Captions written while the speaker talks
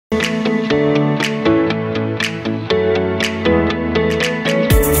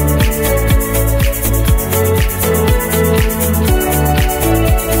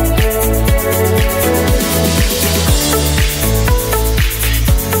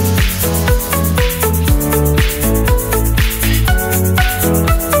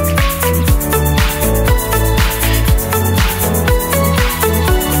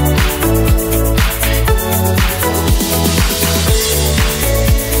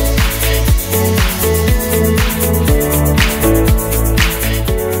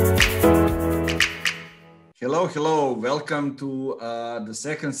Hello. Welcome to the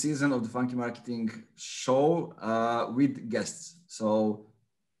second season of the Funky Marketing Show with guests. So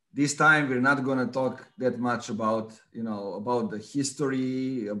this time we're not going to talk that much about, about the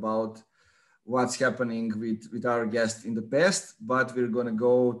history, about what's happening with our guests in the past, but we're going to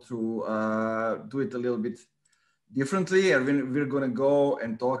go through, do it a little bit differently. And we're going to go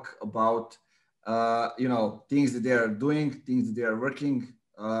and talk about, things that they are doing, things that they are working.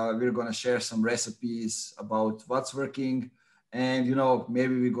 We're going to share some recipes about what's working, and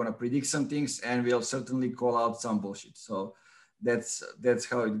maybe we're going to predict some things, and we'll certainly call out some bullshit. So that's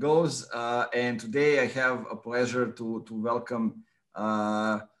how it goes. And today I have a pleasure to welcome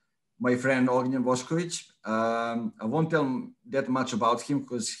my friend Ognjen Boskovic. I won't tell that much about him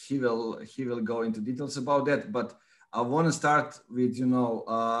because he will go into details about that, but I want to start with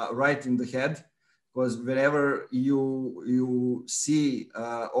right in the head. Because whenever you see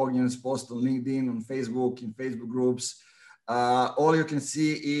Ognjen's post on LinkedIn, on Facebook, in Facebook groups, all you can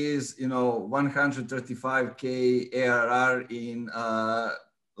see is 135k ARR in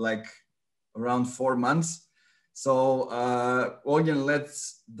like around 4 months. So Ognjen,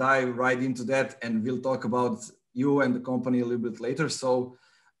 let's dive right into that, and we'll talk about you and the company a little bit later. So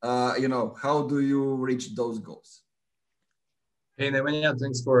how do you reach those goals? Hey Nemanja,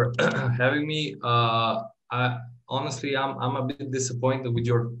 thanks for having me. Honestly, I'm a bit disappointed with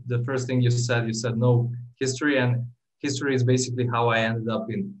the first thing you said. You said no history, and history is basically how I ended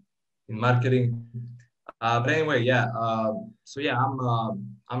up in marketing. But anyway, yeah.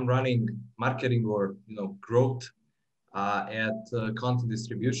 I'm running marketing or growth at content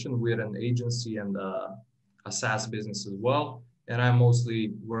distribution. We're an agency and a SaaS business as well, and I'm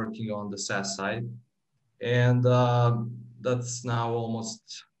mostly working on the SaaS side. And that's now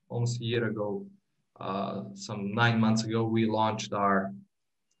almost a year ago, some 9 months ago, we launched our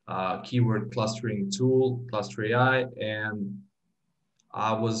keyword clustering tool, Cluster AI, and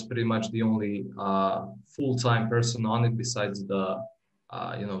I was pretty much the only full-time person on it besides a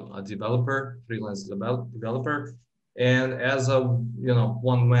developer, freelance developer. And as a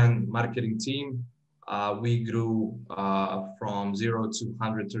one-man marketing team, we grew from 0 to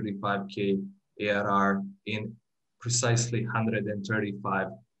 135k ARR in precisely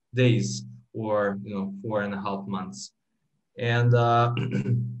 135 days, or 4.5 months. And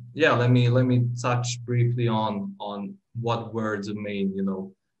yeah, let me touch briefly on what were the main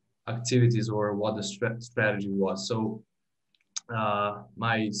activities or what the strategy was. So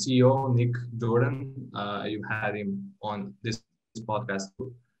my CEO Nick Jordan, you had him on this podcast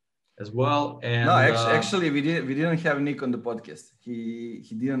as well. And no, actually we didn't have Nick on the podcast. He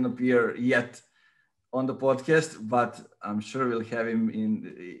didn't appear yet on the podcast, but I'm sure we'll have him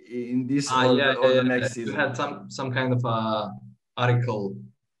in this the next season. You had some kind of article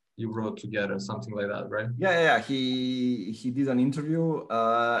you wrote together, something like that, right? Yeah. He did an interview,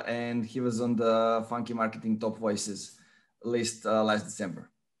 and he was on the Funky Marketing Top Voices list last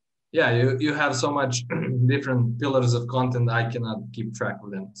December. Yeah, you have so much different pillars of content, I cannot keep track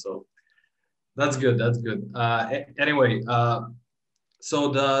of them. So that's good. Anyway. So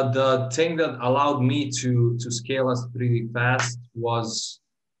the thing that allowed me to scale us pretty fast was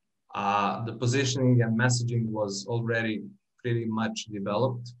the positioning and messaging was already pretty much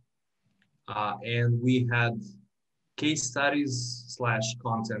developed. And we had case studies /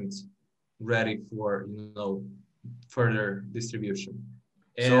 content ready for further distribution.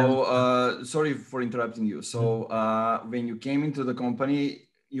 And so sorry for interrupting you. So when you came into the company,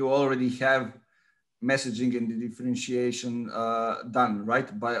 you already have messaging and the differentiation done,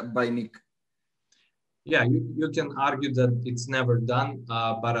 right, by Nick? Yeah, you can argue that it's never done,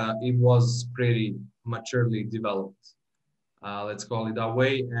 but it was pretty maturely developed. Let's call it that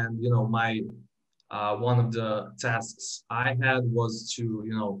way. And my one of the tasks I had was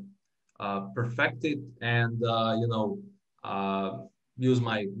to perfect it and use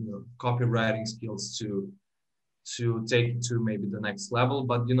my copywriting skills to take it to maybe the next level.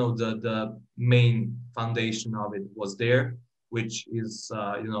 But the main foundation of it was there, which is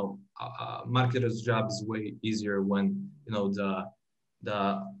marketer's job is way easier when the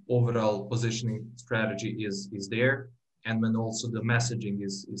overall positioning strategy is there, and when also the messaging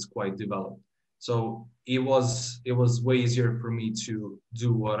is quite developed. So it was way easier for me to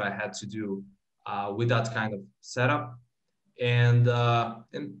do what I had to do with that kind of setup. And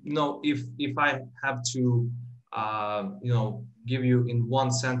if I have to give you in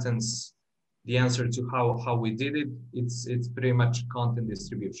one sentence the answer to how we did it, it's pretty much content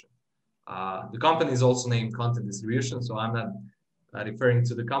distribution. The company is also named Content Distribution, so I'm not referring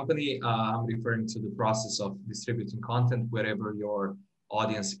to the company. I'm referring to the process of distributing content wherever your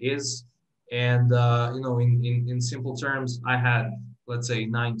audience is. And in simple terms, I had, let's say,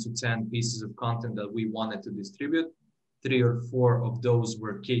 9 to 10 pieces of content that we wanted to distribute. 3 or 4 of those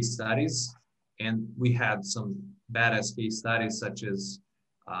were case studies, and we had some badass case studies such as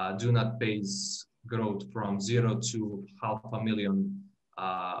Do Not Pay's growth from 0 to 500,000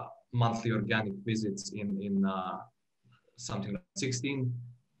 monthly organic visits in something like 16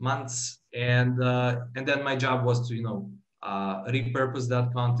 months, and then my job was to repurpose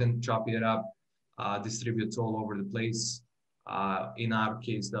that content, chop it up, distribute all over the place. In our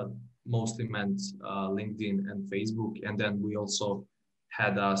case, that mostly meant LinkedIn and Facebook, and then we also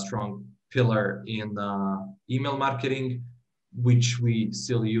had a strong pillar in email marketing, which we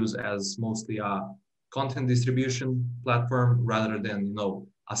still use as mostly a content distribution platform rather than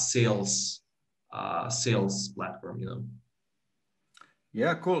a sales platform.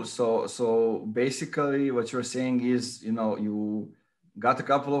 Yeah, cool. So basically what you're saying is, you got a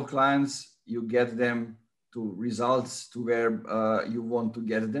couple of clients, you get them to results to where you want to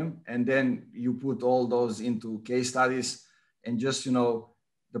get them. And then you put all those into case studies, and just,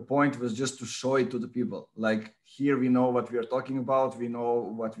 the point was just to show it to the people. Like, here we know what we are talking about, we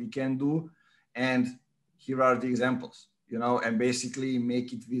know what we can do, and here are the examples, and basically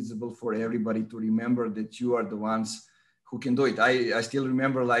make it visible for everybody to remember that you are the ones who can do it. I still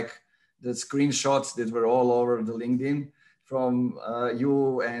remember like the screenshots that were all over the LinkedIn from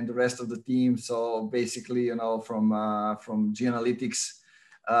you and the rest of the team. So basically, from G Analytics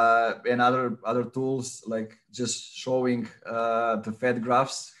and other tools, like just showing the Fed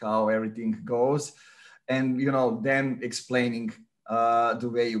graphs, how everything goes, and then explaining the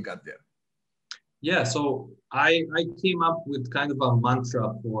way you got there. Yeah, so I came up with kind of a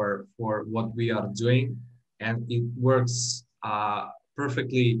mantra for what we are doing, and it works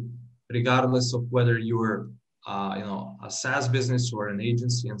perfectly regardless of whether you're a SaaS business or an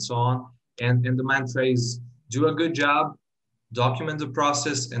agency and so on. And the mantra is do a good job, document the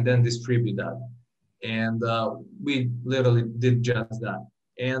process, and then distribute that. And we literally did just that.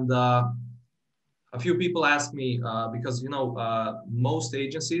 And a few people asked me because most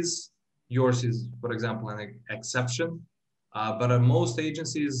agencies, yours is, for example, an exception, but most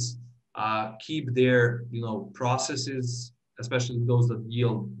agencies keep their processes, especially those that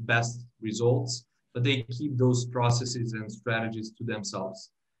yield best results, but they keep those processes and strategies to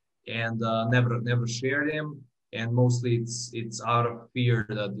themselves and never share them. And mostly it's out of fear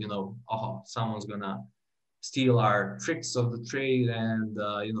that someone's gonna steal our tricks of the trade, and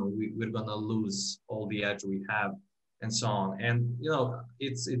we're gonna lose all the edge we have, and so on. And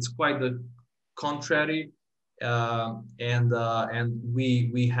it's quite the contrary. And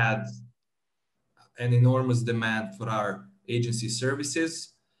we had an enormous demand for our agency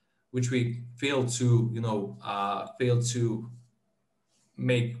services, which we failed to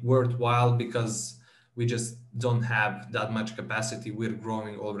make worthwhile because we just don't have that much capacity. We're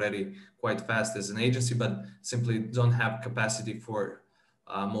growing already quite fast as an agency, but simply don't have capacity for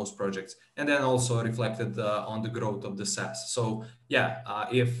most projects. And then also reflected on the growth of the SaaS. So yeah,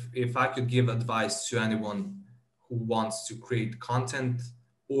 if I could give advice to anyone who wants to create content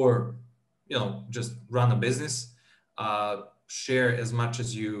or just run a business, share as much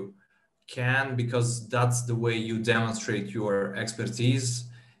as you can, because that's the way you demonstrate your expertise.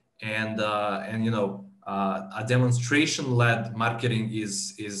 And a demonstration-led marketing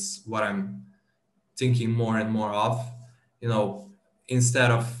is what I'm thinking more and more of.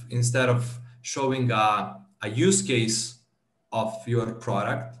 Instead of showing a use case of your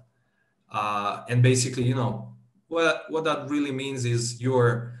product, and basically, what that really means is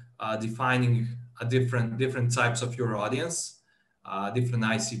you're defining a different types of your audience, different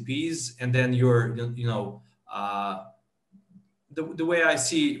ICPs, and then you're the way I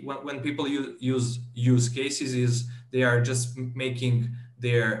see when people use cases is they are just making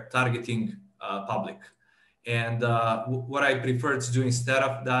their targeting public. And what I prefer to do instead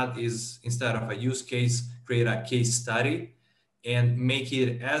of that is, instead of a use case, create a case study and make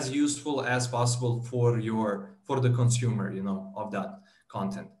it as useful as possible for the consumer, of that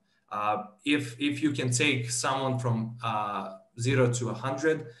content. If you can take someone from 0 to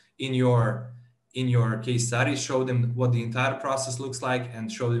 100 in your case study, show them what the entire process looks like,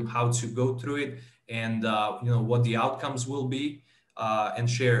 and show them how to go through it, and what the outcomes will be, and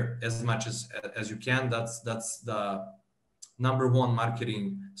share as much as you can. That's the number one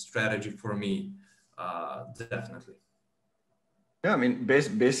marketing strategy for me, definitely. Yeah, I mean,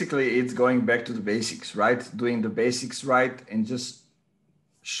 basically it's going back to the basics, right? Doing the basics right and just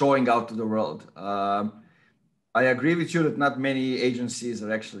showing out to the world. I agree with you that not many agencies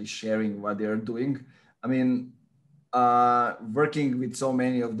are actually sharing what they're doing. I mean, working with so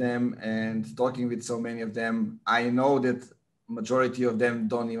many of them and talking with so many of them, I know that majority of them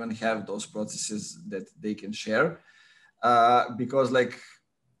don't even have those processes that they can share, because like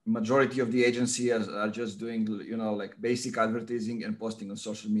majority of the agency are just doing, you know, like basic advertising and posting on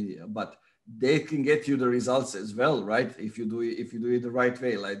social media, but they can get you the results as well, right? If you do it the right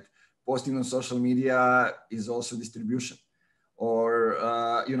way. Like posting on social media is also distribution,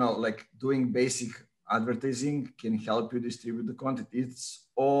 or you know, like doing basic advertising can help you distribute the content. It's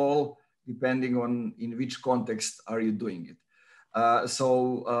all depending on in which context are you doing it.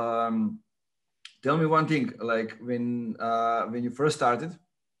 Tell me one thing, like when you first started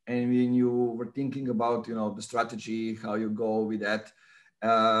and when you were thinking about, you know, the strategy, how you go with that,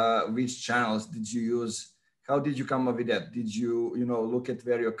 which channels did you use? How did you come up with that? Did you, you know, look at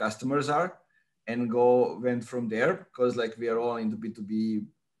where your customers are and went from there? Because like we are all in the B2B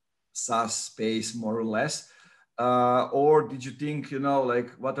SaaS space, more or less. Or did you think, you know, like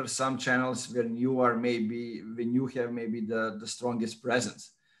what are some channels when you have maybe the strongest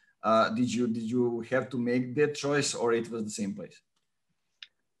presence? Did you have to make that choice, or it was the same place?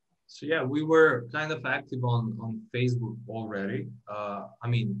 So yeah, we were kind of active on Facebook already. I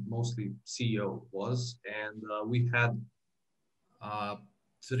mean, mostly CEO was, and we had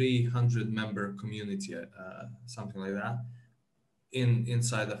 300 member community, something like that,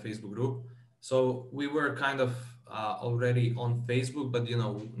 inside the Facebook group. So we were kind of already on Facebook, but you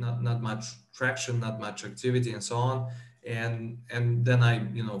know, not much traction, not much activity, and so on. And then I,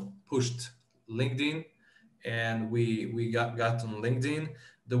 you know, pushed LinkedIn, and we got on LinkedIn.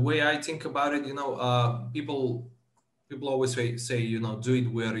 The way I think about it, you know, people always say, you know, do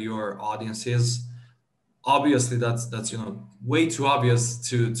it where your audience is. Obviously, that's you know, way too obvious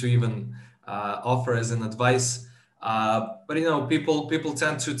to even offer as an advice. But you know, people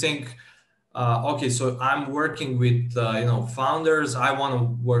tend to think, okay, so I'm working with you know, founders. I want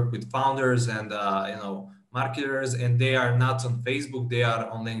to work with founders and you know, marketers, and they are not on Facebook. They are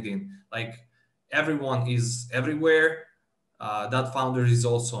on LinkedIn. Like everyone is everywhere. That founder is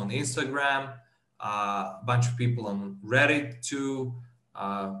also on Instagram. A bunch of people on Reddit too.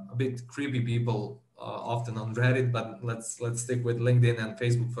 A bit creepy people often on Reddit, but let's stick with LinkedIn and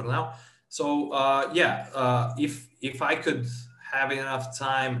Facebook for now. So yeah, if I could have enough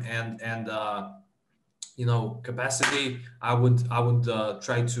time and you know, capacity, I would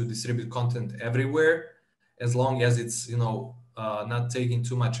try to distribute content everywhere, as long as it's, you know, not taking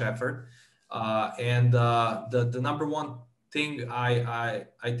too much effort. And the number one thing I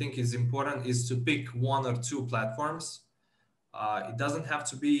think is important is to pick one or two platforms. It doesn't have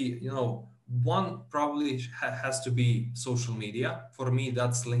to be, you know, one probably has to be social media. For me,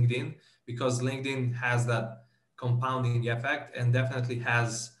 that's LinkedIn, because LinkedIn has that compounding effect and definitely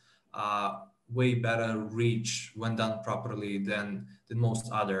has way better reach when done properly than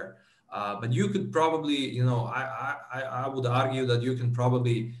most other. But you could probably, you know, I would argue that you can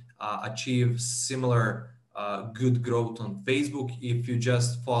probably achieve similar good growth on Facebook if you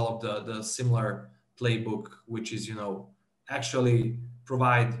just follow the similar playbook, which is, you know, actually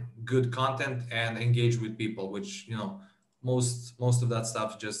provide good content and engage with people, which, you know, most of that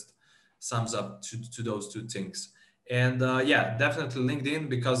stuff just sums up to those two things. And yeah, definitely LinkedIn,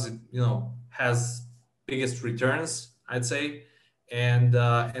 because it, you know, has biggest returns, I'd say. And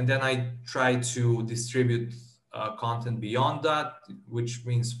then I try to distribute content beyond that, which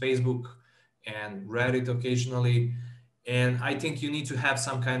means Facebook and Reddit occasionally. And I think you need to have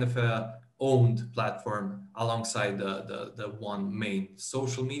some kind of a owned platform alongside the one main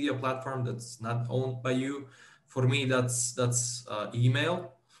social media platform that's not owned by you. For me, that's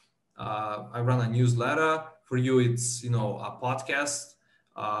email. I run a newsletter. For you, it's, you know, a podcast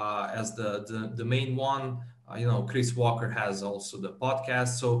as the main one. You know, Chris Walker has also the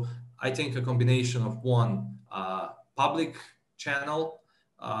podcast. So I think a combination of one public channel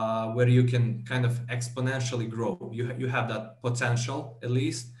where you can kind of exponentially grow. You have that potential at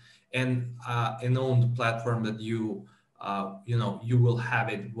least, and an owned platform that you know, you will have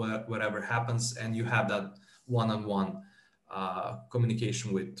it whatever happens, and you have that one-on-one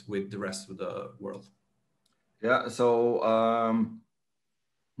communication with the rest of the world. Yeah. So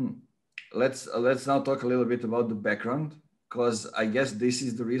let's now talk a little bit about the background, because I guess this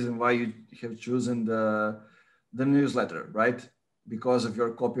is the reason why you have chosen the newsletter, right? Because of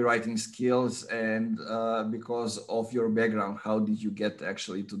your copywriting skills and because of your background. How did you get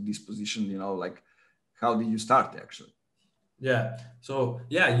actually to this position? You know, like how did you start actually? Yeah. So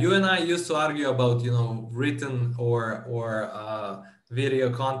yeah, you and I used to argue about, you know, written or video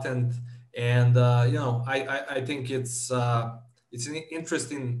content, and you know, I think it's an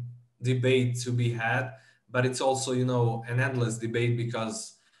interesting debate to be had. but it's also, you know, an endless debate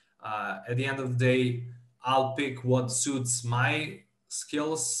because at the end of the day, I'll pick what suits my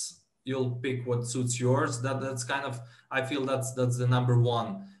skills. You'll pick what suits yours. That's kind of, I feel that's the number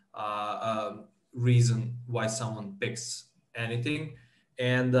one reason why someone picks anything.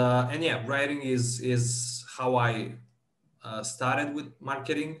 And yeah, writing is how I started with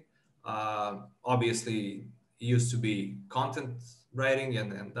marketing. Obviously, it used to be content writing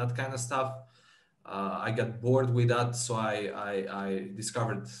and that kind of stuff. I got bored with that, so I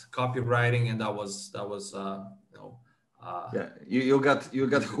discovered copywriting, and that was you know. Yeah, you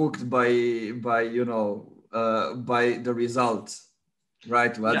got hooked by by the results,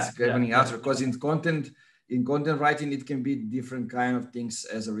 right? Yeah, What's yeah, giving yeah, answer, because in content writing it can be different kind of things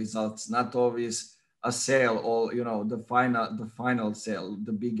as a result. It's not always a sale or the final sale,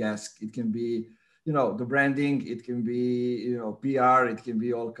 the big ask. It can be the branding, it can be PR, it can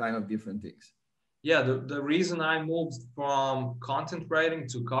be all kind of different things. yeah. The reason I moved from content writing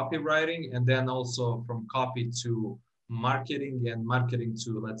to copywriting, and then also from copy to marketing, and marketing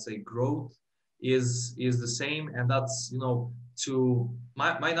to, let's say, growth, is the same. And that's, you know, to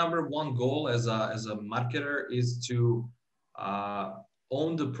my number one goal as a marketer is to uh,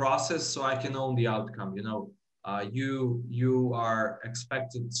 own the process so I can own the outcome. You know, you are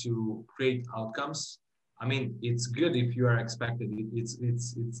expected to create outcomes. I mean, it's good if you are expected.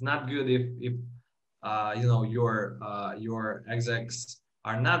 It's not good if you know, your execs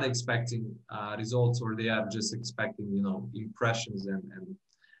are not expecting results, or they are just expecting, you know, impressions and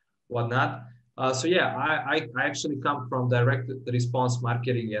whatnot. So yeah, I actually come from direct response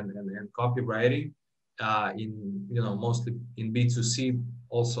marketing and copywriting, in, you know, mostly in B2C,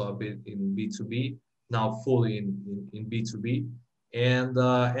 also a bit in B2B, now fully in B2B. And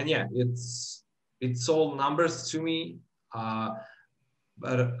yeah, it's all numbers to me.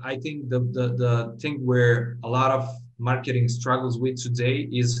 But I think the thing where a lot of marketing struggles with today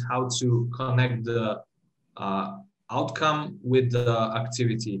is how to connect the outcome with the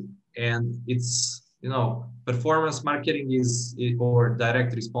activity. And it's, you know, performance marketing or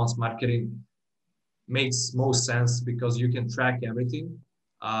direct response marketing makes most sense because you can track everything.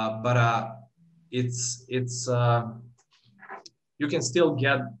 But it's you can still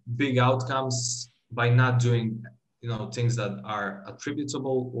get big outcomes by not doing, you know, things that are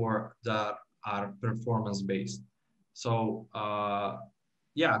attributable or that are performance based. So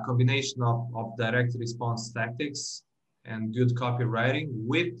yeah, a combination of direct response tactics and good copywriting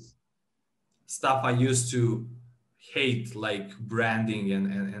with stuff I used to hate, like branding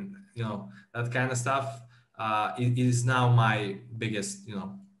and you know, that kind of stuff. It is now my biggest, you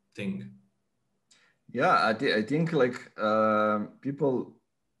know, thing. Yeah, I think like people,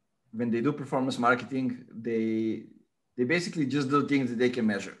 when they do performance marketing, they basically just do things that they can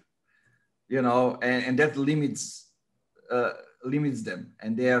measure, and that uh, limits them,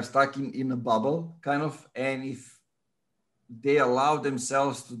 and they are stuck in a bubble kind of. And if they allow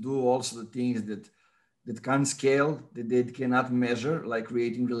themselves to do also the things that can scale, that they cannot measure, like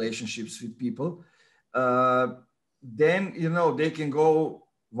creating relationships with people, uh, then they can go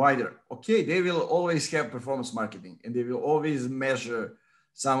wider. Okay, they will always have performance marketing, and they will always measure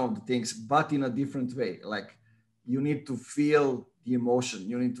some of the things, but in a different way. Like, you need to feel the emotion,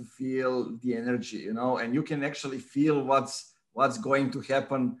 you need to feel the energy, and you can actually feel what's going to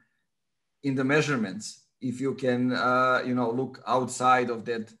happen in the measurements if you can look outside of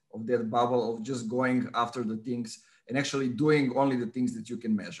that bubble of just going after the things and actually doing only the things that you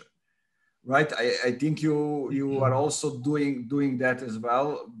can measure, right? I think you are also doing that as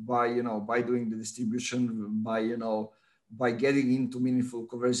well by doing the distribution, by getting into meaningful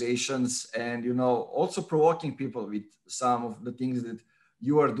conversations, and also provoking people with some of the things that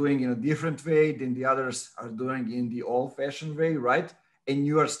you are doing in a different way than the others are doing in the old-fashioned way, right? And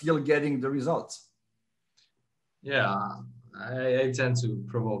you are still getting the results. Yeah, I tend to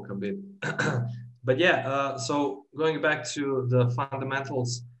provoke a bit. But yeah, so going back to the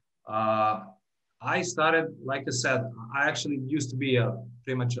fundamentals, uh, I started, like I said, I actually used to be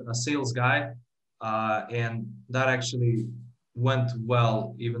pretty much a sales guy, and that actually went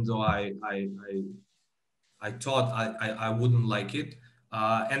well, even though I thought I wouldn't like it.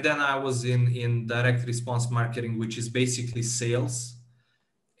 And then I was in direct response marketing, which is basically sales.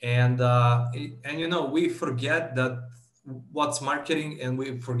 And you know, we forget that what's marketing, and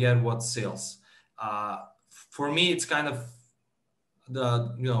we forget what's sales. Uh, for me, it's kind of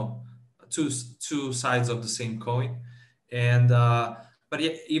the, you know, two sides of the same coin. And but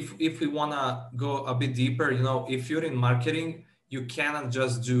yeah, if we want to go a bit deeper, you know, if you're in marketing, you cannot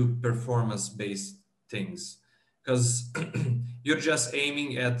just do performance based things, because you're just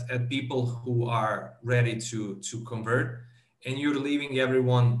aiming at people who are ready to convert, and you're leaving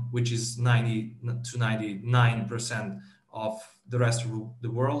everyone, which is 90 to 99% of the rest of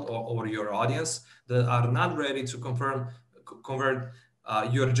the world, or your audience, that are not ready to convert.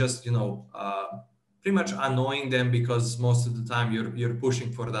 You're just, pretty much annoying them, because most of the time you're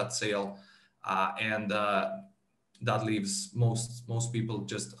pushing for that sale, and that leaves most people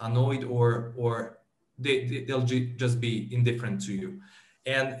just annoyed, or they'll just be indifferent to you.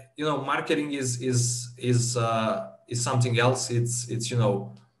 And marketing is something else. It's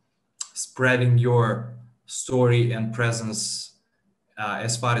spreading your story and presence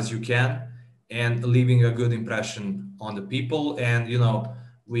as far as you can, and leaving a good impression on the people. And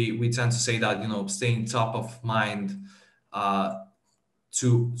we tend to say that staying top of mind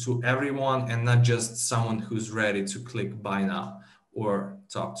to everyone, and not just someone who's ready to click buy now or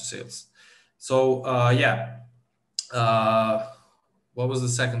talk to sales. So yeah. What was the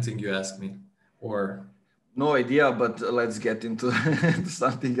second thing you asked me? Or no idea, but let's get into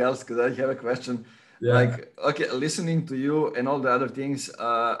something else, because I have a question. yeah. Like, okay, listening to you and all the other things,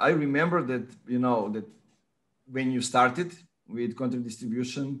 I remember that that when you started with content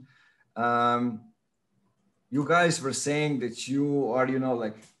distribution, you guys were saying that you are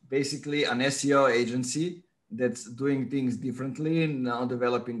like basically an SEO agency that's doing things differently, now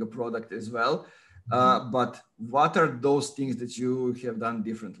developing a product as well. But what are those things that you have done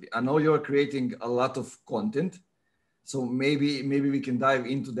differently? I know you're creating a lot of content, so maybe we can dive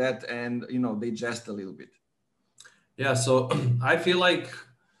into that and digest a little bit. Yeah, so I feel like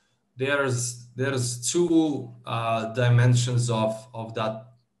there's two dimensions of that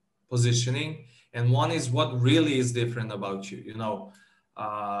positioning, and one is what really is different about you.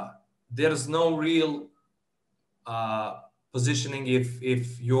 There's no real positioning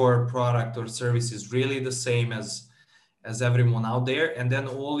if your product or service is really the same as everyone out there, and then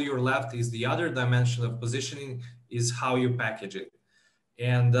all you're left is the other dimension of positioning, is how you package it.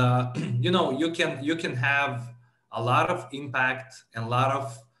 And you can have a lot of impact and a lot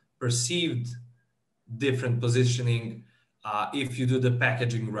of perceived different positioning if you do the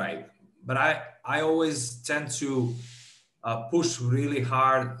packaging right. But I always tend to push really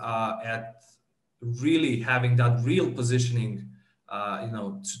hard at really having that real positioning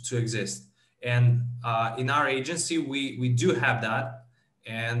to exist. And in our agency we do have that,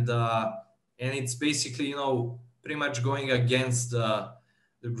 and it's basically pretty much going against the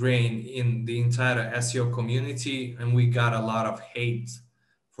grain in the entire SEO community, and we got a lot of hate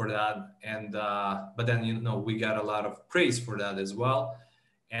for that. And but then we got a lot of praise for that as well,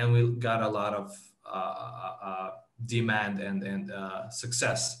 and we got a lot of demand and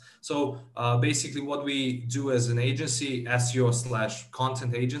success. So basically what we do as an agency,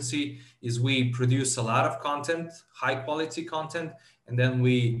 SEO/content agency, is we produce a lot of content, high quality content, and then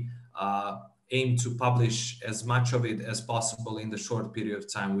we aim to publish as much of it as possible in the short period of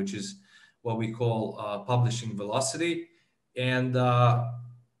time, which is what we call publishing velocity. And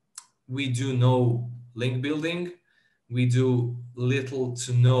we do no link building. We do little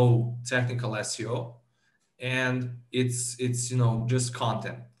to no technical SEO, and it's just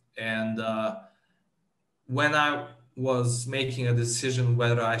content. And when I was making a decision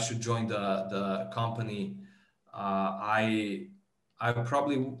whether I should join the company, I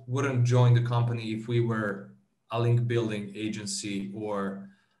probably wouldn't join the company if we were a link building agency or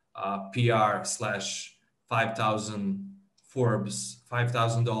PR slash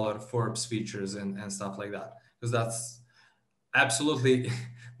 $5,000 Forbes features and stuff like that, because that's absolutely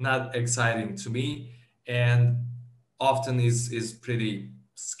not exciting to me, and often is pretty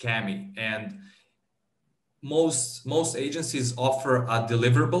scammy. And most agencies offer a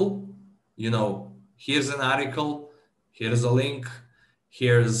deliverable. Here's an article, here's a link,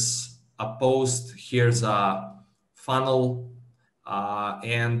 here's a post, here's a funnel,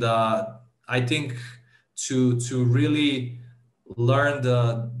 and I think to really learn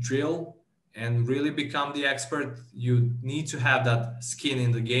the drill and really become the expert, you need to have that skin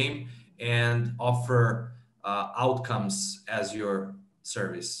in the game and offer outcomes as your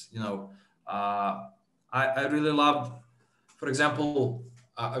service. I really love, for example,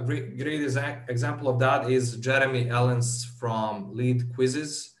 a great example of that is Jeremy Ellens from Lead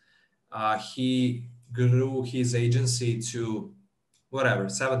Quizzes. He grew his agency to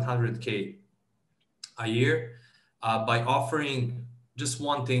 700K a year by offering just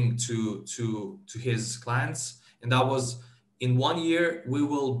one thing to his clients, and that was, in 1 year we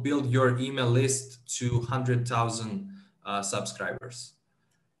will build your email list to 100,000 subscribers.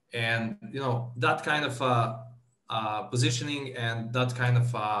 And that kind of positioning and that kind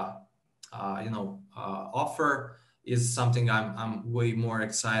of offer is something I'm way more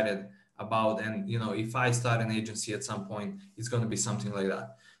excited about. And, you know, if I start an agency at some point, it's going to be something like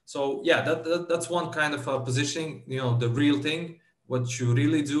that. So yeah, that's one kind of positioning, you know, the real thing, what you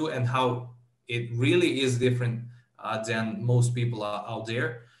really do and how it really is different than most people are out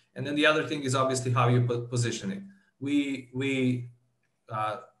there. And then the other thing is obviously how you position it. We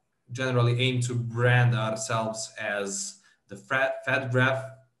uh, generally aim to brand ourselves as the fat graph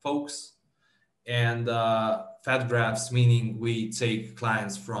folks, and fat graphs meaning we take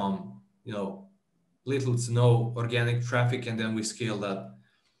clients from, you know, little to no organic traffic, and then we scale that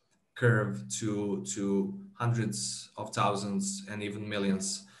curve to hundreds of thousands and even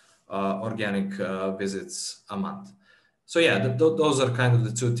millions organic visits a month. So yeah, those are kind of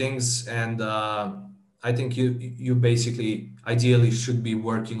the two things, and I think you basically ideally should be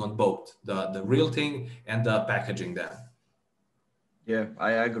working on both the real thing and the packaging then. Yeah,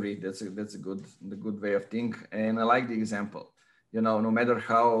 I agree. That's a good way of think, and I like the example. You know, no matter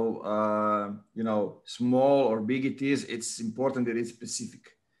how small or big it is, it's important that it's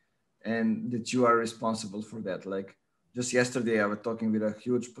specific, and that you are responsible for that. Like just yesterday, I was talking with a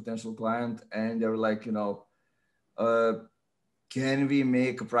huge potential client, and they were like, uh, can we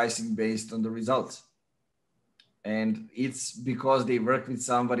make a pricing based on the results? And it's because they worked with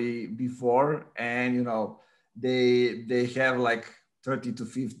somebody before, and they have like 30 to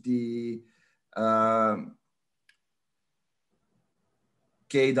 50 um,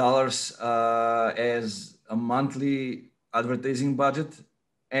 k dollars as a monthly advertising budget,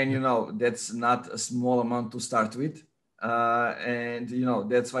 and that's not a small amount to start with. And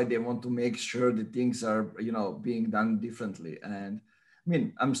that's why they want to make sure that things are being done differently. And I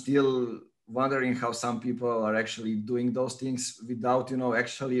mean, I'm still wondering how some people are actually doing those things without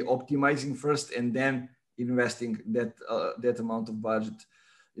actually optimizing first and then investing that amount of budget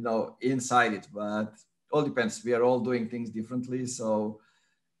inside it. But all depends. We are all doing things differently, so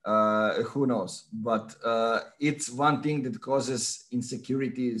who knows? But it's one thing that causes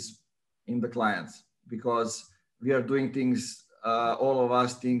insecurities in the clients, because we are doing things, all of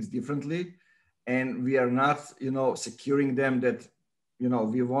us things differently, and we are not securing them that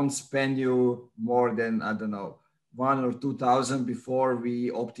we won't spend you more than, I don't know, 1 or 2 thousand before we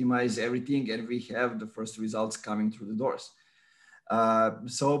optimize everything and we have the first results coming through the doors.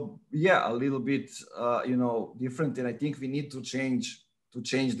 So yeah, a little bit different, and I think we need to change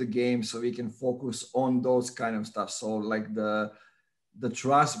the game so we can focus on those kind of stuff. So like the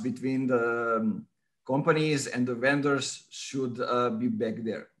trust between the companies and the vendors should be back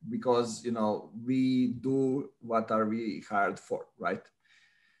there, because we do what are we hired for, right?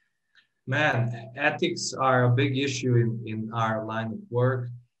 Man, ethics are a big issue in our line of work,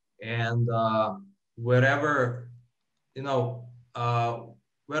 and wherever, you know, uh,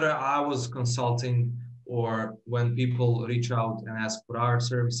 whether I was consulting or when people reach out and ask for our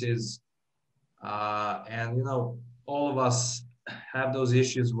services, and all of us have those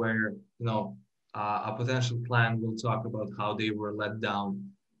issues where a potential client will talk about how they were let down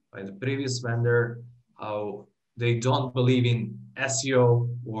by the previous vendor, how they don't believe in SEO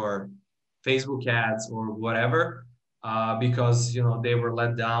or Facebook ads or whatever, because they were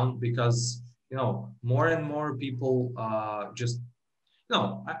let down because more and more people just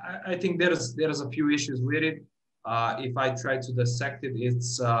no. I think there's a few issues with it. If I try to dissect it,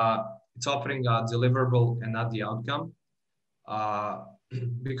 it's offering a deliverable and not the outcome, uh,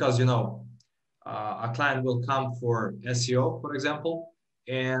 because a client will come for SEO, for example,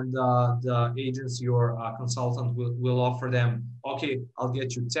 and the agency or consultant will offer them, okay, I'll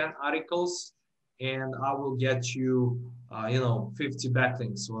get you 10 articles and I will get you 50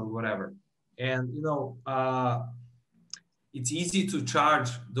 backlinks or whatever. And it's easy to charge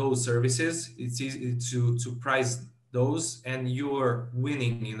those services. It's easy to price those, and you're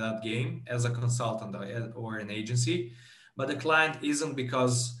winning in that game as a consultant or an agency. But the client isn't,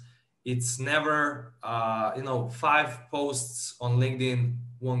 because it's never, 5 posts on LinkedIn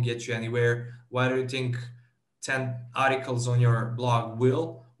won't get you anywhere. Why do you think 10 articles on your blog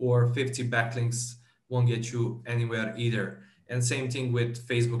will, or 50 backlinks won't get you anywhere either? And same thing with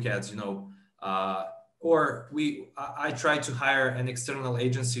Facebook ads, or I try to hire an external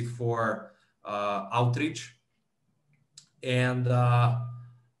agency for outreach, and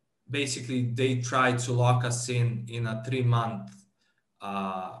basically they try to lock us in a 3 month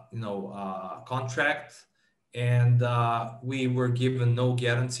contract, and we were given no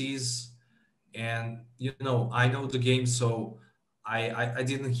guarantees. And I know the game, so I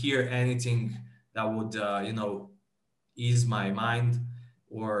didn't hear anything that would ease my mind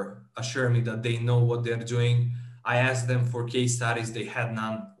or assure me that they know what they're doing. I asked them for case studies, they had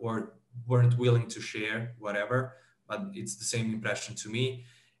none or weren't willing to share, whatever. but it's the same impression to me.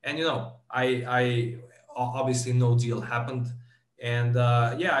 And I obviously no deal happened, and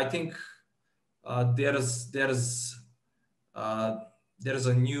yeah, I think uh, there's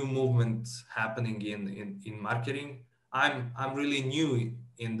a new movement happening in marketing. I'm really new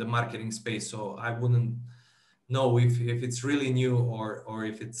in the marketing space, so I wouldn't know if it's really new or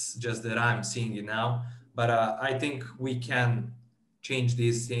if it's just that I'm seeing it now. But I think we can change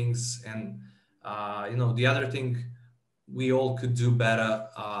these things, and the other thing we all could do better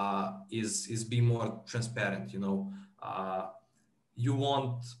is be more transparent. Uh, you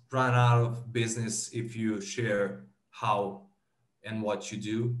won't run out of business if you share how and what you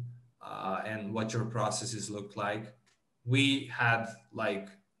do, and what your processes look like. We had like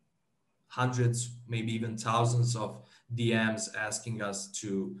hundreds, maybe even thousands of DMs asking us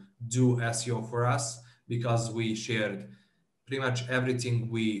to do SEO for us because we shared pretty much everything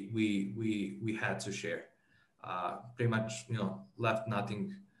we had to share. Pretty much, left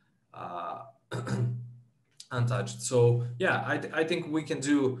nothing uh, untouched. So yeah, I think we can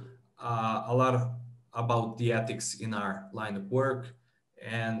do a lot about the ethics in our line of work,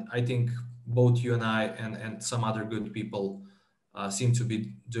 and I think both you and I and some other good people seem to be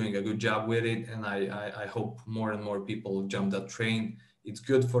doing a good job with it, and I hope more and more people jump that train. It's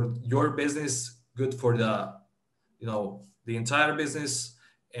good for your business, good for the entire business,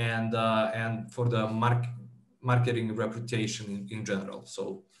 and for the marketing reputation in general.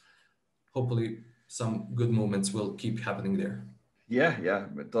 So hopefully some good movements will keep happening there. Yeah,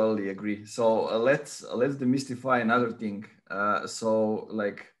 I totally agree. So let's demystify another thing. So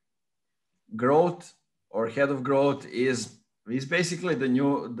like growth or head of growth is basically the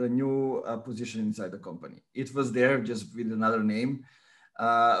new position inside the company. It was there just with another name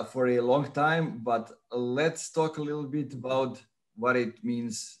for a long time, but let's talk a little bit about what it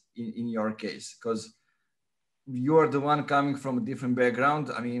means in your case, because you are the one coming from a different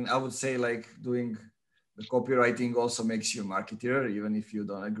background. I mean, I would say like doing the copywriting also makes you a marketer, even if you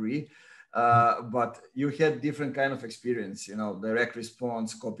don't agree. But you had different kind of experience, direct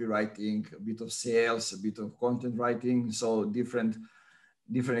response, copywriting, a bit of sales, a bit of content writing, so different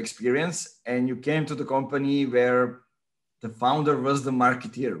experience. And you came to the company where the founder was the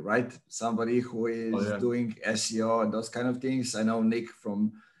marketeer, right? Somebody who is doing SEO and those kind of things. I know Nick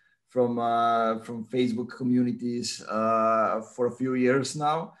from Facebook communities for a few years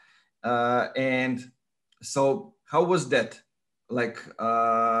now, and so how was that? Like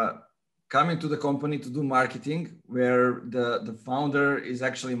coming to the company to do marketing, where the founder is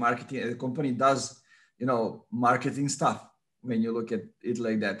actually marketing, and the company does marketing stuff. When you look at it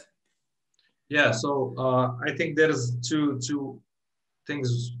like that. Yeah, so I think there's two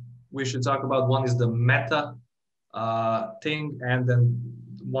things we should talk about. One is the meta thing, and then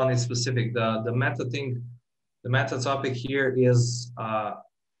one is specific. The meta thing, the meta topic here is I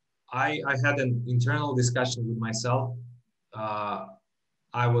had an internal discussion with myself.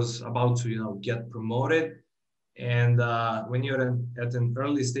 I was about to get promoted, and when you're at an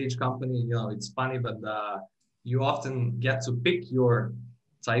early stage company, it's funny, but you often get to pick your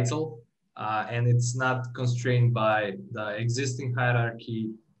title, and it's not constrained by the existing hierarchy,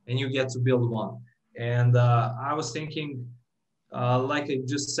 and you get to build one. And I was thinking, like I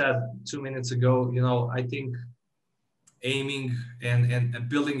just said 2 minutes ago, I think aiming and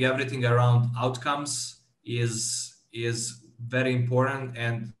building everything around outcomes is very important,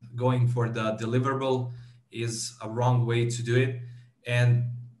 and going for the deliverable is a wrong way to do it. And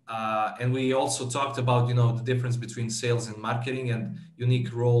we also talked about the difference between sales and marketing and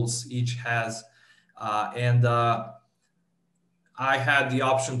unique roles each has, and I had the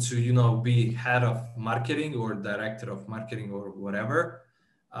option to be head of marketing or director of marketing or whatever,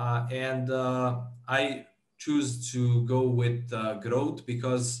 and I choose to go with growth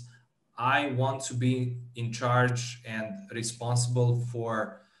because I want to be in charge and responsible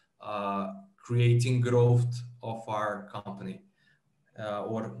for creating growth of our company,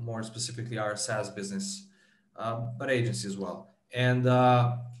 or more specifically our SaaS business, but agency as well. And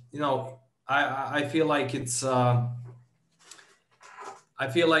I feel like I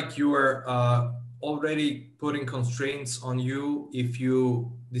feel like you are already putting constraints on you if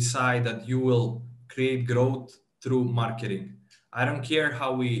you decide that you will create growth through marketing. I don't care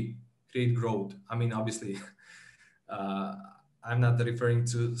how we create growth. I mean, obviously, uh, I'm not referring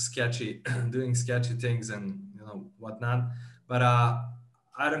to sketchy, doing sketchy things and whatnot, but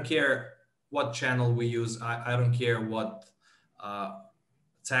I don't care what channel we use. I don't care what uh,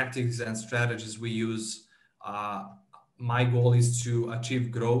 tactics and strategies we use. Uh, my goal is to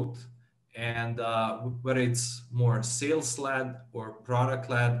achieve growth, and whether it's more sales led or product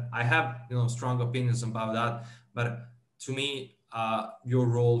led, I have strong opinions about that. But to me, your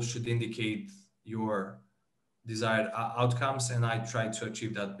role should indicate your desired outcomes, and I try to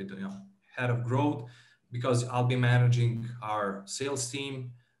achieve that with, head of growth, because I'll be managing our sales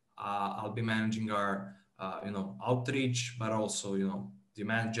team, I'll be managing our outreach, but also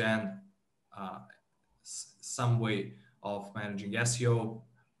demand gen, some way of managing SEO.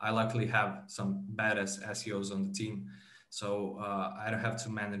 I luckily have some badass SEOs on the team, so I don't have to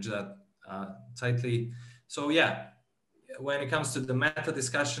manage that tightly. So yeah, when it comes to the meta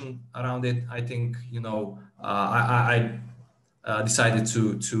discussion around it, I think I decided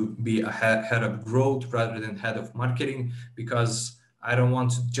to be a head of growth rather than head of marketing, because I don't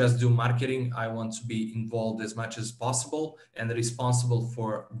want to just do marketing. I want to be involved as much as possible and responsible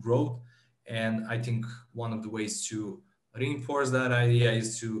for growth. And I think one of the ways to reinforce that idea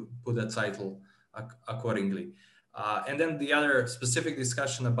is to put a title accordingly. And then the other specific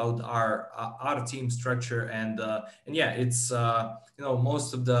discussion about our team structure, and yeah, it's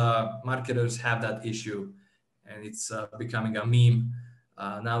most of the marketers have that issue, and it's becoming a meme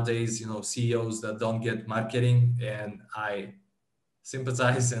nowadays. CEOs that don't get marketing, and I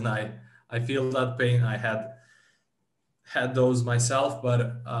sympathize, and I feel that pain. I had those myself,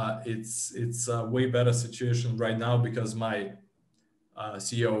 but it's a way better situation right now because my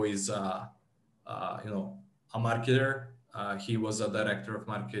CEO is a marketer. He was a director of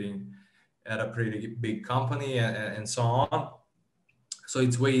marketing at a pretty big company, and so on. So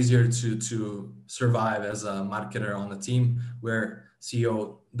it's way easier to survive as a marketer on a team where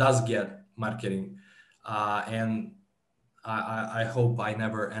CEO does get marketing. And I hope I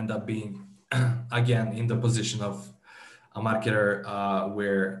never end up being again in the position of a marketer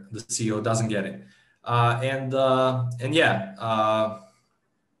where the CEO doesn't get it. And yeah,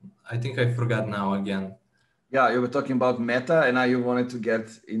 I think I forgot now again. Yeah, you were talking about meta, and now you wanted to get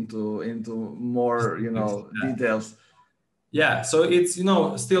into more, details. Yeah, so it's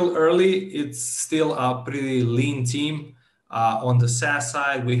still early. It's still a pretty lean team. On the SaaS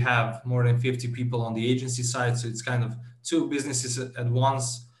side, we have more than 50 people on the agency side, so it's kind of two businesses at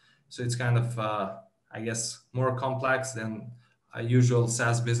once. So it's kind of, I guess, more complex than a usual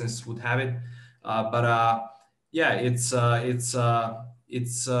SaaS business would have it. But yeah,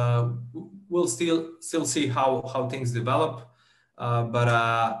 we'll still see how things develop.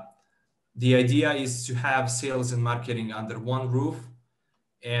 But the idea is to have sales and marketing under one roof,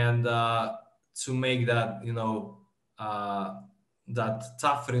 and to make that that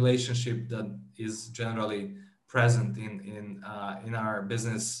tough relationship that is generally present in our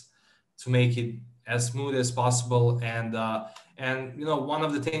business, to make it as smooth as possible. And one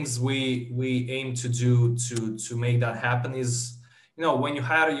of the things we aim to do to make that happen is, when you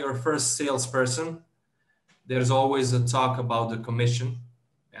hire your first salesperson, there's always a talk about the commission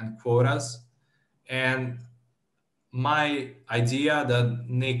and quotas. And my idea that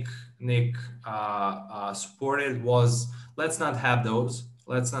Nick supported was, let's not have those.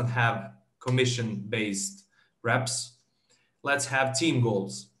 Let's not have commission-based reps. Let's have team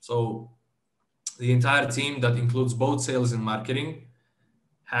goals. So the entire team that includes both sales and marketing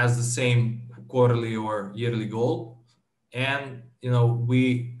has the same quarterly or yearly goal, and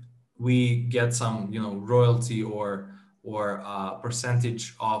we get some royalty or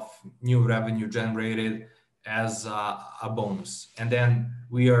percentage of new revenue generated as a bonus. And then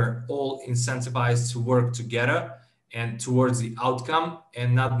we are all incentivized to work together and towards the outcome,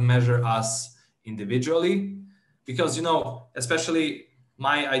 and not measure us individually. Because especially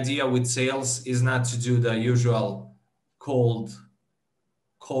my idea with sales is not to do the usual cold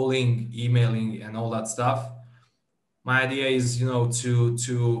calling, emailing, and all that stuff. My idea is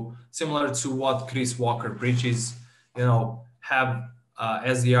to similar to what Chris Walker preaches, have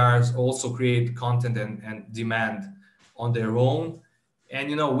SDRs also create content and demand on their own.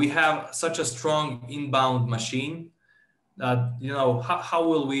 And we have such a strong inbound machine that how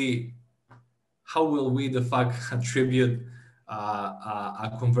will we the fuck attribute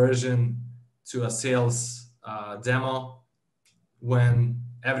a conversion to a sales demo when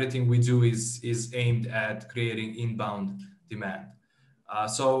everything we do is aimed at creating inbound demand.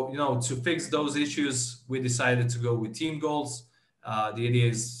 So to fix those issues, we decided to go with team goals. The idea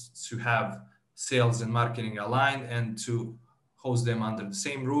is to have sales and marketing aligned and to host them under the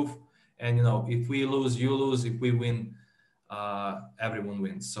same roof. And if we lose, you lose. If we win, everyone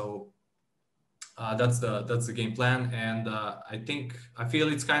wins. So that's the game plan. And I feel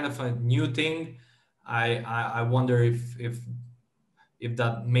it's kind of a new thing. I wonder if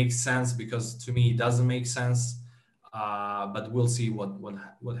that makes sense, because to me it doesn't make sense. But we'll see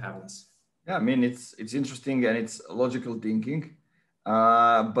what happens. Yeah, I mean, it's interesting and it's logical thinking.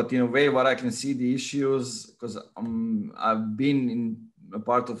 But in a way, what I can see the issues, because I've been in a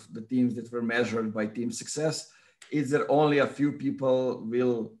part of the teams that were measured by team success, is that only a few people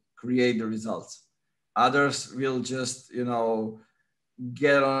will create the results. Others will just,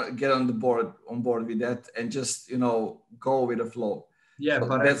 get on board with that and just, go with the flow. Yeah,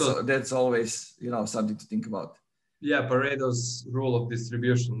 So that's always, something to think about. Yeah, Pareto's rule of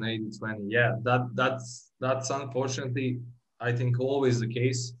distribution, 80-20. Yeah, that's unfortunately, I think, always the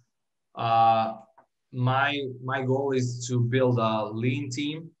case. My goal is to build a lean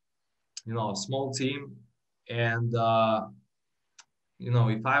team, a small team, and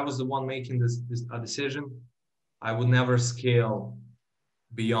if I was the one making this a decision, I would never scale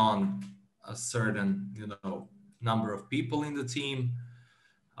beyond a certain number of people in the team,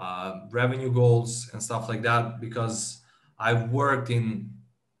 revenue goals and stuff like that, because I've worked in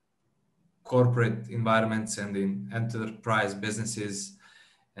corporate environments and in enterprise businesses,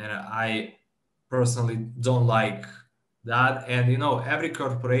 and I personally don't like that. And every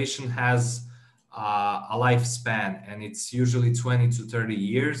corporation has a lifespan, and it's usually 20 to 30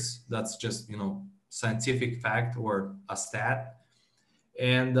 years. That's just scientific fact or a stat.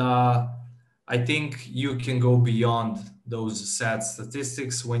 And I think you can go beyond those sad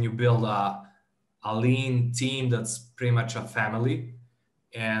statistics when you build a lean team that's pretty much a family.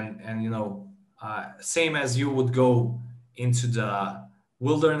 And same as you would go into the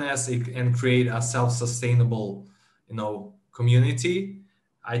wilderness and create a self-sustainable community.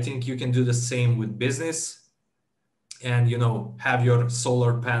 I think you can do the same with business, and have your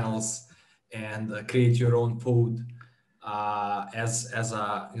solar panels and create your own food as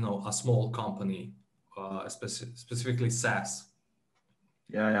a small company, specifically SaaS.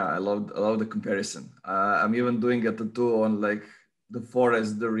 Yeah, I love the comparison. I'm even doing a tattoo on like the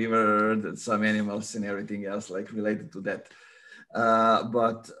forest, the river, some animals and everything else like related to that.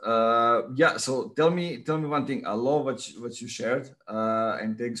 Yeah, so tell me one thing. I love what you shared,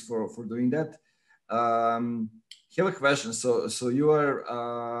 and thanks for doing that. Have a question. So you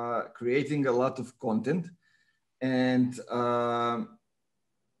are creating a lot of content, and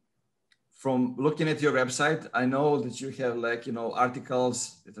from looking at your website, I know that you have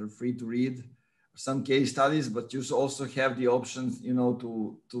articles that are free to read, some case studies, but you also have the options,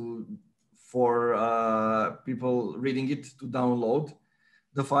 for people reading it to download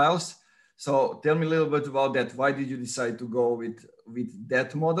the files. So tell me a little bit about that. Why did you decide to go with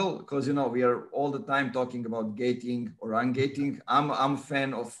that model? Because we are all the time talking about gating or ungating. I'm a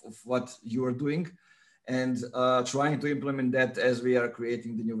fan of what you are doing, and trying to implement that as we are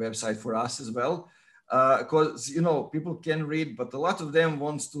creating the new website for us as well. Because people can read, but a lot of them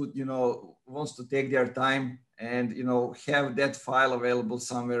wants to take their time and have that file available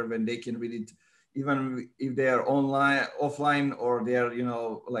somewhere when they can read it, even if they are offline, or they're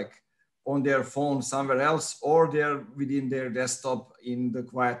like on their phone somewhere else, or they're within their desktop in the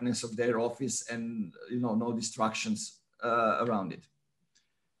quietness of their office, and no distractions around it.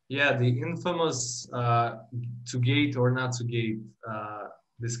 Yeah, the infamous to gate or not to gate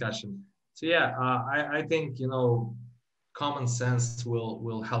discussion. So yeah, I think common sense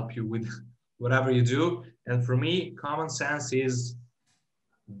will help you with whatever you do. And for me, common sense is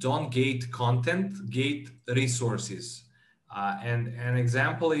don't gate content, gate resources. And an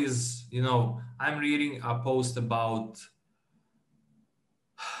example is I'm reading a post about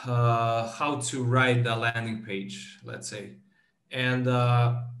how to write a landing page, let's say, and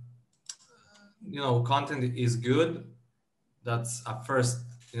content is good. That's a first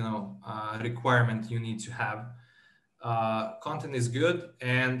requirement you need to have. Content is good,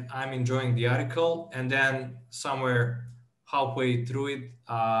 and I'm enjoying the article, and then somewhere halfway through it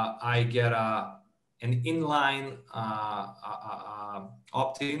I get an inline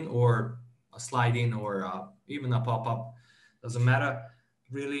opt-in or a slide-in or even a pop-up, doesn't matter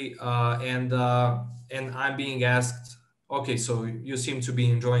really, and I'm being asked, okay, so you seem to be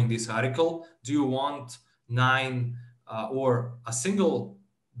enjoying this article. Do you want 9 or a single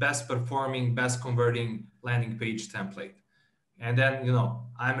best performing, best converting landing page template? And then,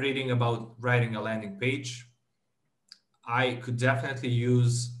 I'm reading about writing a landing page. I could definitely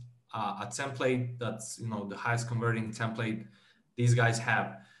use a template that's, the highest converting template these guys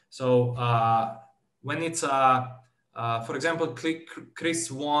have. So when it's for example, Chris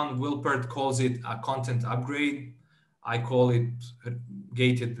Von Wilpert calls it a content upgrade. I call it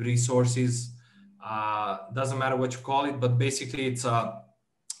gated resources. Doesn't matter what you call it, but basically it's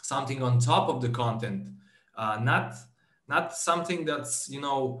something on top of the content, not something that's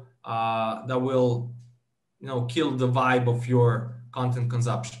that will kill the vibe of your content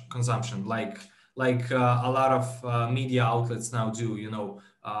consumption. Like like a lot of media outlets now do.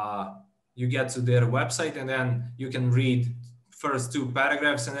 You get to their website and then you can read first two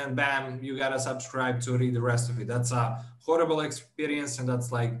paragraphs and then bam, you gotta subscribe to read the rest of it. That's a horrible experience, and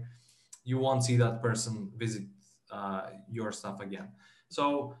that's like you won't see that person visit your stuff again.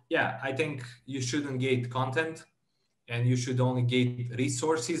 So yeah, I think you shouldn't gate content, and you should only gate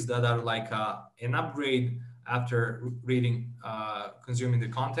resources that are like an upgrade after reading, consuming the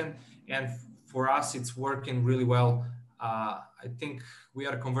content. And for us, it's working really well. I think we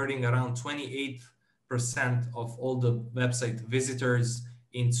are converting around 28% of all the website visitors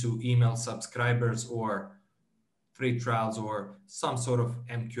into email subscribers or free trials or some sort of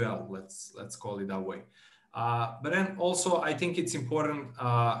MQL. Let's call it that way. But then also, I think it's important.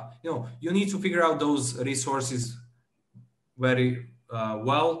 You need to figure out those resources very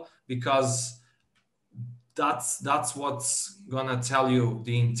well, because that's what's gonna tell you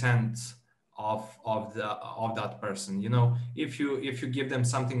the intent of that person. If you give them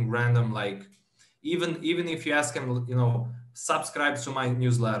something random, like even if you ask them, subscribe to my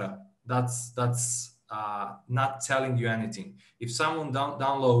newsletter, that's not telling you anything. If someone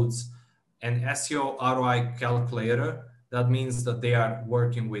downloads an SEO ROI calculator, that means that they are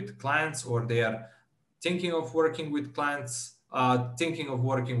working with clients, or they are thinking of working with clients, thinking of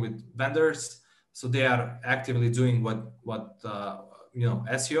working with vendors. So they are actively doing what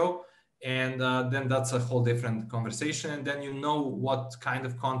SEO, and then that's a whole different conversation. And then what kind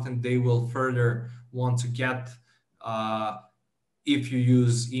of content they will further want to get if you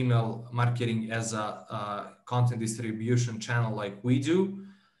use email marketing as a content distribution channel like we do.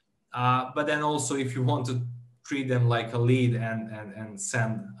 But then also, if you want to treat them like a lead and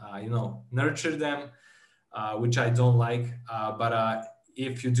send, nurture them, which I don't like. But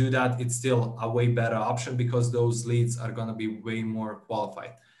if you do that, it's still a way better option, because those leads are going to be way more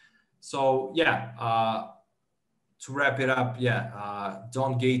qualified. So yeah, to wrap it up,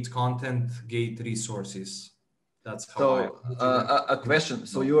 don't gate content, gate resources. That's how a question.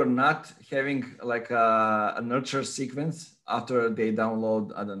 So you are not having like a nurture sequence after they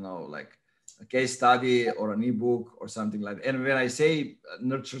download, I don't know, like a case study or an ebook or something like that. And when I say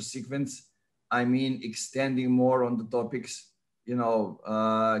nurture sequence, I mean extending more on the topics,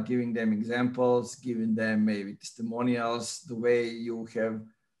 giving them examples, giving them maybe testimonials, the way you have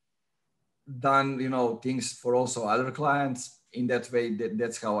done, things for also other clients. In that way,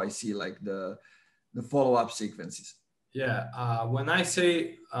 that's how I see like the follow-up sequences. Yeah, when I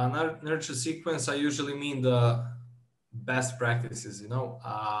say nurture sequence, I usually mean the best practices,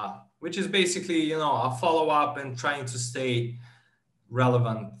 which is basically, a follow-up and trying to stay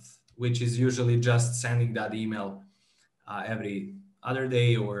relevant, which is usually just sending that email every other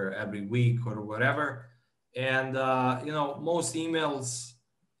day or every week or whatever. And, most emails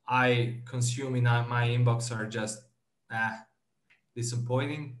I consume in my inbox are just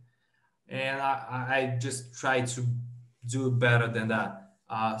disappointing. And I just try to do better than that.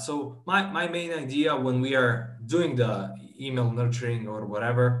 So my main idea when we are doing the email nurturing or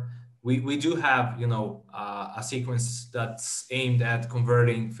whatever, we do have, a sequence that's aimed at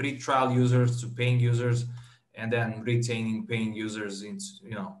converting free trial users to paying users, and then retaining paying users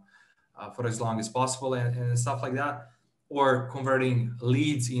into, for as long as possible, and stuff like that, or converting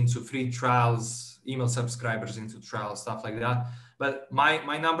leads into free trials, email subscribers into trials, stuff like that. But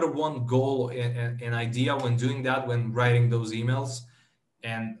my number one goal and idea when doing that, when writing those emails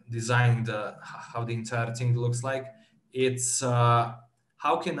and designing how the entire thing looks like, it's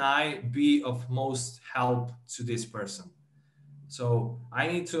how can I be of most help to this person? So I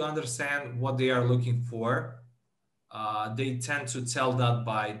need to understand what they are looking for. They tend to tell that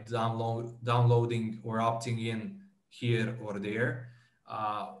by downloading or opting in here or there,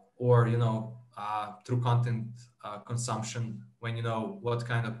 or through content consumption. When you know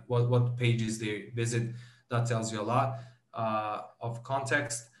what pages they visit, that tells you a lot of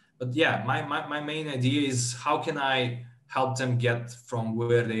context. But yeah, my main idea is how can I help them get from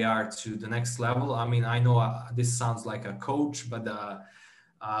where they are to the next level. I mean, I know this sounds like a coach, but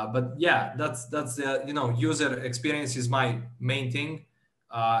yeah, that's the user experience is my main thing,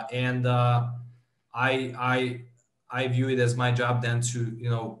 and I view it as my job then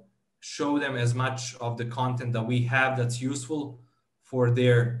to show them as much of the content that we have that's useful for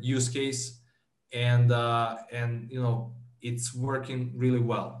their use case, and it's working really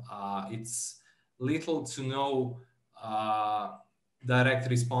well. It's little to no direct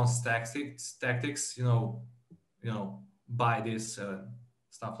response tactics, buy this,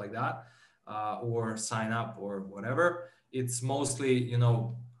 stuff like that, or sign up or whatever. It's mostly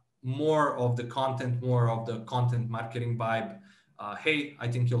more of the content marketing vibe, hey, I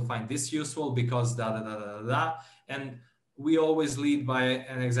think you'll find this useful because da da da da da. And we always lead by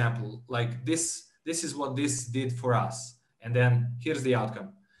an example, like this is what this did for us, and then here's the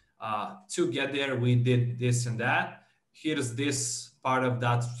outcome. To get there, we did this and that. Here's this part of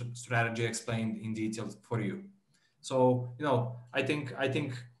that strategy explained in detail for you. So, I think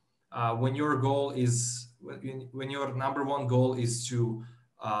when your goal is, when your number one goal is to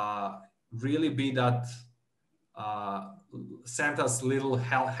really be that Santa's little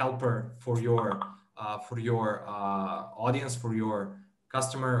helper for your audience, for your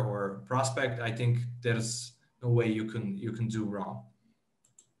customer or prospect, I think there's no way you can do wrong.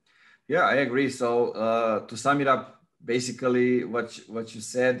 Yeah, I agree. So to sum it up, basically what you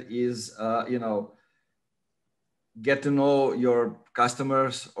said is, get to know your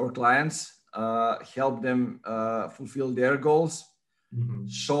customers or clients, help them fulfill their goals,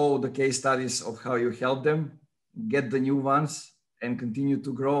 show the case studies of how you help them, get the new ones, and continue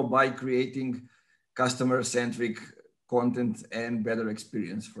to grow by creating customer-centric content and better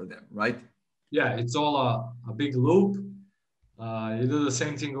experience for them, right? Yeah, it's all a big loop. You do the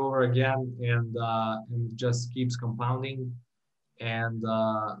same thing over again, and it just keeps compounding. And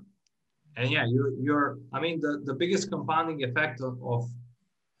yeah, you're. I mean, the biggest compounding effect of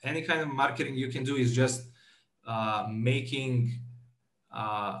any kind of marketing you can do is just making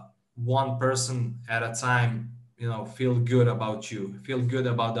one person at a time, feel good about you, feel good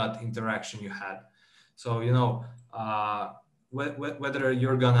about that interaction you had. So, whether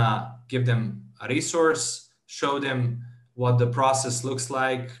you're gonna give them a resource, show them what the process looks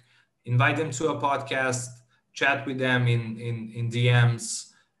like, invite them to a podcast, chat with them in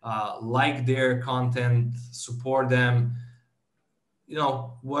DMs, like their content, support them,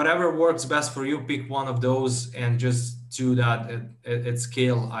 whatever works best for you, pick one of those and just do that at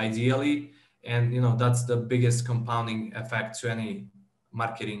scale ideally. And, that's the biggest compounding effect to any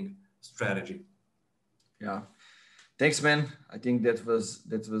marketing strategy. Yeah. Thanks, man. I think that was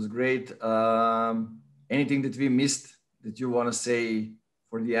great. Anything that we missed that you want to say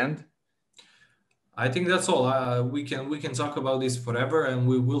for the end? I think that's all. We can talk about this forever, and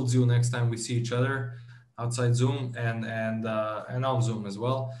we will do next time we see each other outside Zoom and on Zoom as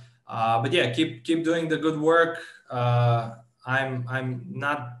well. But yeah, keep doing the good work. I'm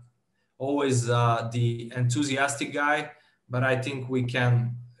not always the enthusiastic guy, but I think we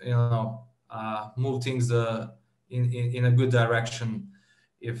can move things in a good direction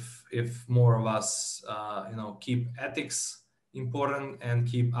if more of us keep ethics important and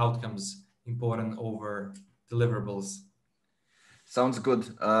keep outcomes important over deliverables. Sounds good.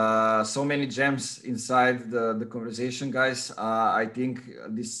 So many gems inside the conversation, guys. I think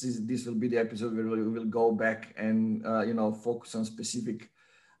this will be the episode where we will go back and focus on specific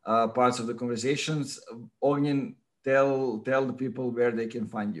parts of the conversations. Ognjen, tell the people where they can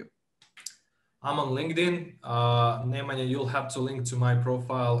find you. I'm on LinkedIn. Nemanja, you'll have to link to my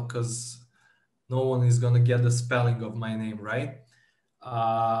profile because no one is gonna get the spelling of my name right.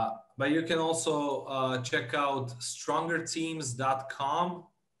 But you can also check out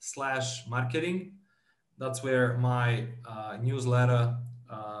strongerteams.com/marketing. That's where my newsletter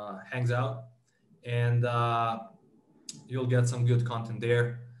hangs out, and you'll get some good content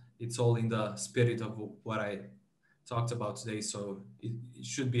there. It's all in the spirit of what I talked about today, so it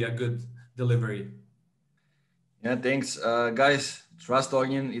should be a good delivery. Yeah, thanks, guys. Trust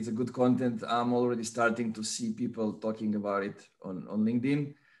Ognjen. It's a good content. I'm already starting to see people talking about it on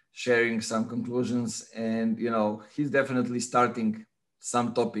LinkedIn, sharing some conclusions, and he's definitely starting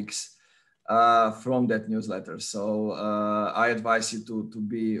some topics from that newsletter. So I advise you to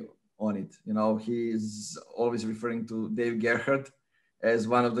be on it. He's always referring to Dave Gerhardt as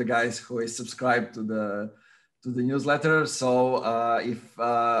one of the guys who is subscribed to the newsletter. So if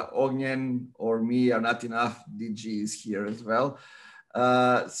Ognjen or me are not enough, DG is here as well.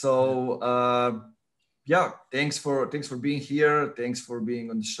 Yeah, thanks for being here. Thanks for being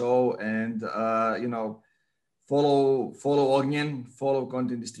on the show, and follow Ognjen, follow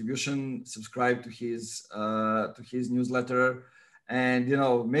Content Distribution, subscribe to his newsletter, and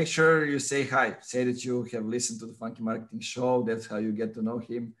make sure you say hi, say that you have listened to the Funky Marketing Show. That's how you get to know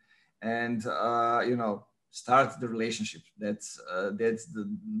him, and start the relationship. That's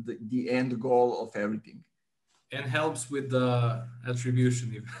the end goal of everything. And helps with the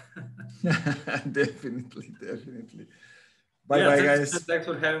attribution. Definitely. Bye, guys. Thanks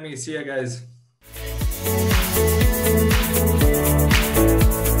for having me. See you guys.